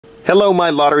Hello my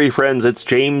lottery friends, it's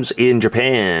James in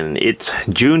Japan. It's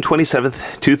June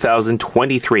 27th,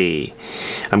 2023.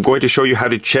 I'm going to show you how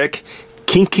to check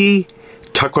Kinki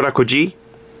Takarakuji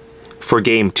for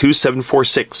game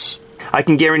 2746. I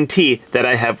can guarantee that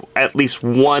I have at least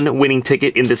one winning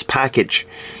ticket in this package.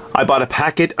 I bought a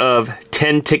packet of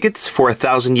 10 tickets for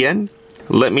 1,000 yen.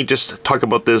 Let me just talk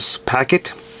about this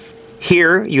packet.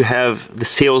 Here you have the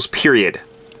sales period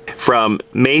from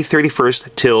May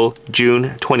 31st till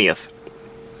June 20th.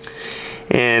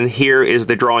 And here is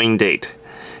the drawing date,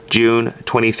 June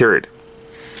 23rd.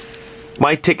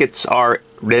 My tickets are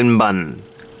renban,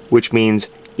 which means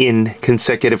in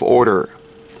consecutive order.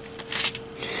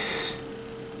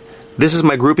 This is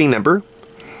my grouping number,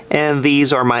 and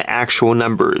these are my actual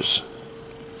numbers.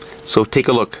 So take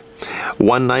a look.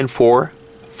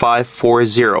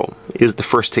 194540 is the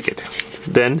first ticket.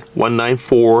 Then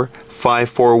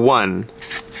 194541.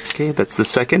 Okay, that's the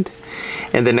second.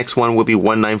 And the next one will be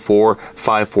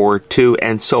 194542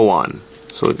 and so on.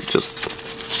 So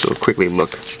just quickly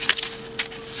look.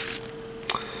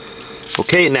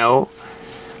 Okay, now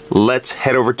let's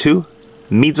head over to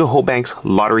Mizuho Bank's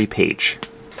lottery page.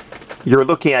 You're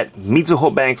looking at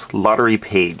Mizuho Bank's lottery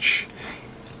page.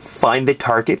 Find the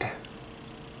target,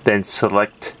 then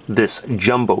select this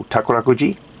jumbo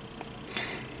Takarakuji.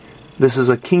 This is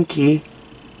a Kinki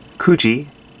Takarakuji,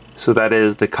 so that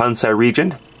is the Kansai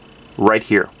region, right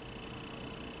here.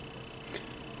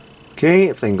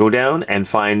 Okay, then go down and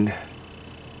find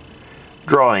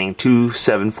drawing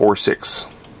 2746.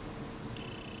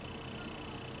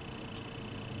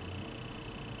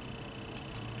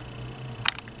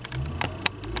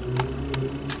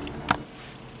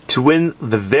 To win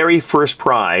the very first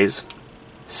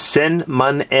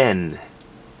prize,10,000 yen,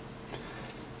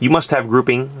 you must have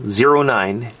grouping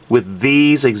 09 with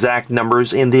these exact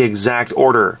numbers in the exact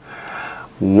order.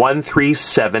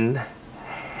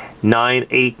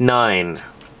 137989.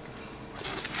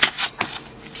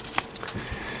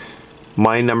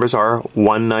 My numbers are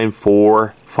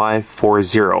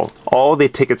 194540. All the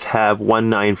tickets have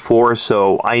 194,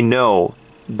 so I know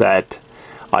that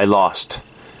I lost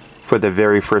for the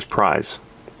very first prize.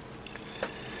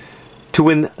 To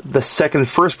win the second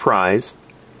first prize,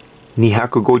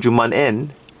 250,000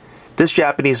 yen, this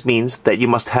Japanese means that you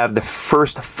must have the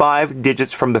first 5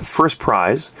 digits from the first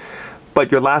prize, but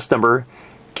your last number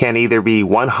can either be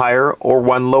one higher or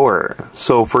one lower.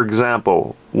 So for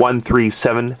example,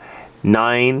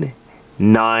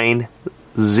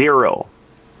 137990,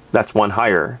 that's one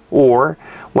higher, or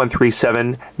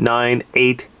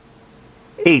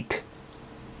 137988,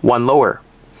 one lower.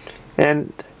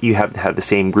 And you have to have the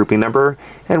same grouping number,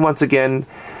 and once again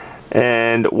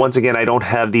I don't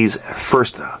have these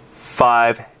first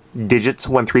 5 digits,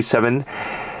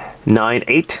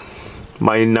 13798.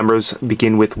 My numbers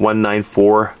begin with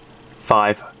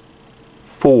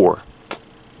 19454.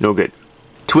 No good.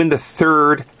 To win the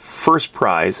third first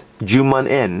prize, 10,000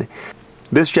 yen,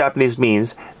 this Japanese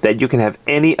means that you can have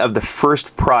any of the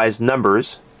first prize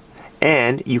numbers,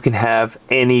 and you can have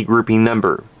any grouping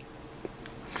number.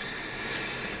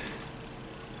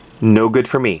 No good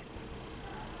for me.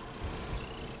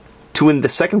 To win the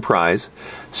second prize,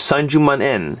 30,000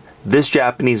 yen, this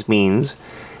Japanese means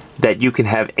that you can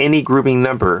have any grouping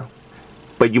number,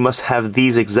 but you must have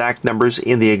these exact numbers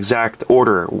in the exact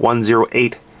order,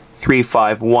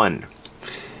 108351.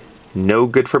 No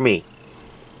good for me.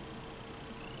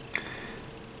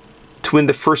 To win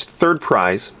the third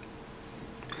prize,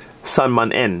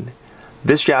 3,000 yen,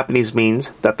 this Japanese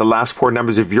means that the last 4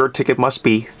 numbers of your ticket must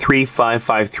be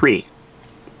 3553.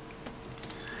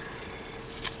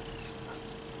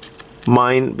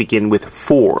 Mine begin with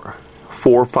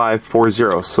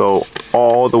 4540, so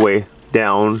all the way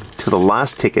down to the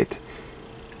last ticket,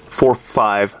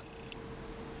 45.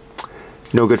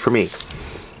 No good for me.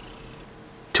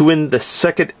 To win the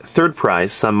third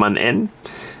prize, 3,000 yen,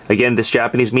 again this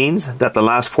Japanese means that the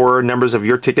last 4 numbers of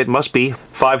your ticket must be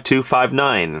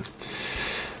 5259.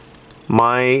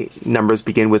 My numbers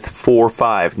begin with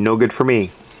 45. No good for me.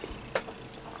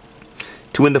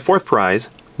 To win the fourth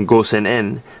prize, 5,000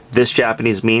 yen, this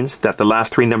Japanese means that the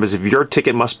last 3 numbers of your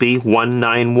ticket must be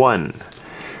 191.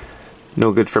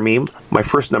 No good for me. My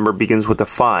first number begins with a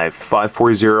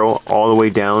 540, all the way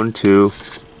down to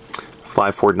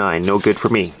 549. No good for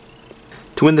me.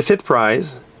 To win the fifth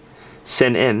prize,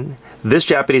 10,000 yen, this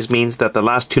Japanese means that the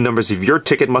last 2 numbers of your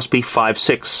ticket must be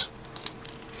 56.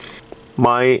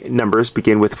 My numbers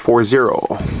begin with 40,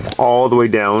 all the way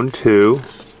down to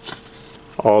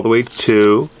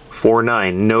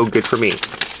 49. No good for me.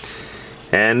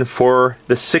 And for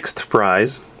the sixth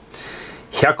prize,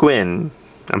 100 yen,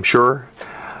 I'm sure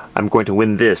I'm going to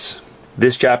win this.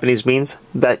 This Japanese means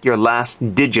that your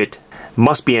last digit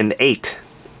must be an 8.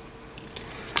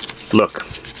 Look,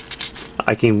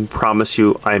 I can promise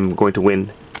you I'm going to win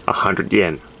 100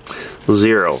 yen.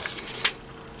 0,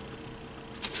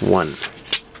 1,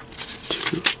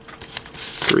 2,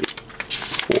 3,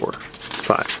 4,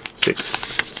 5, 6,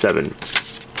 7,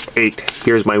 8.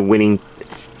 Here's my winning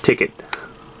ticket.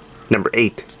 Number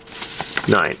 8,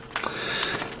 9.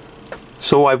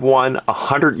 So I've won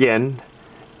 100 yen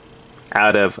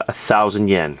out of 1,000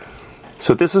 yen.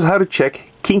 So this is how to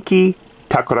check Kinki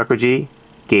Takarakuji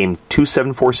game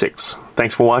 2746.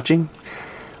 Thanks for watching.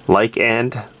 Like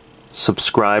and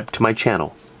subscribe to my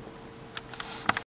channel.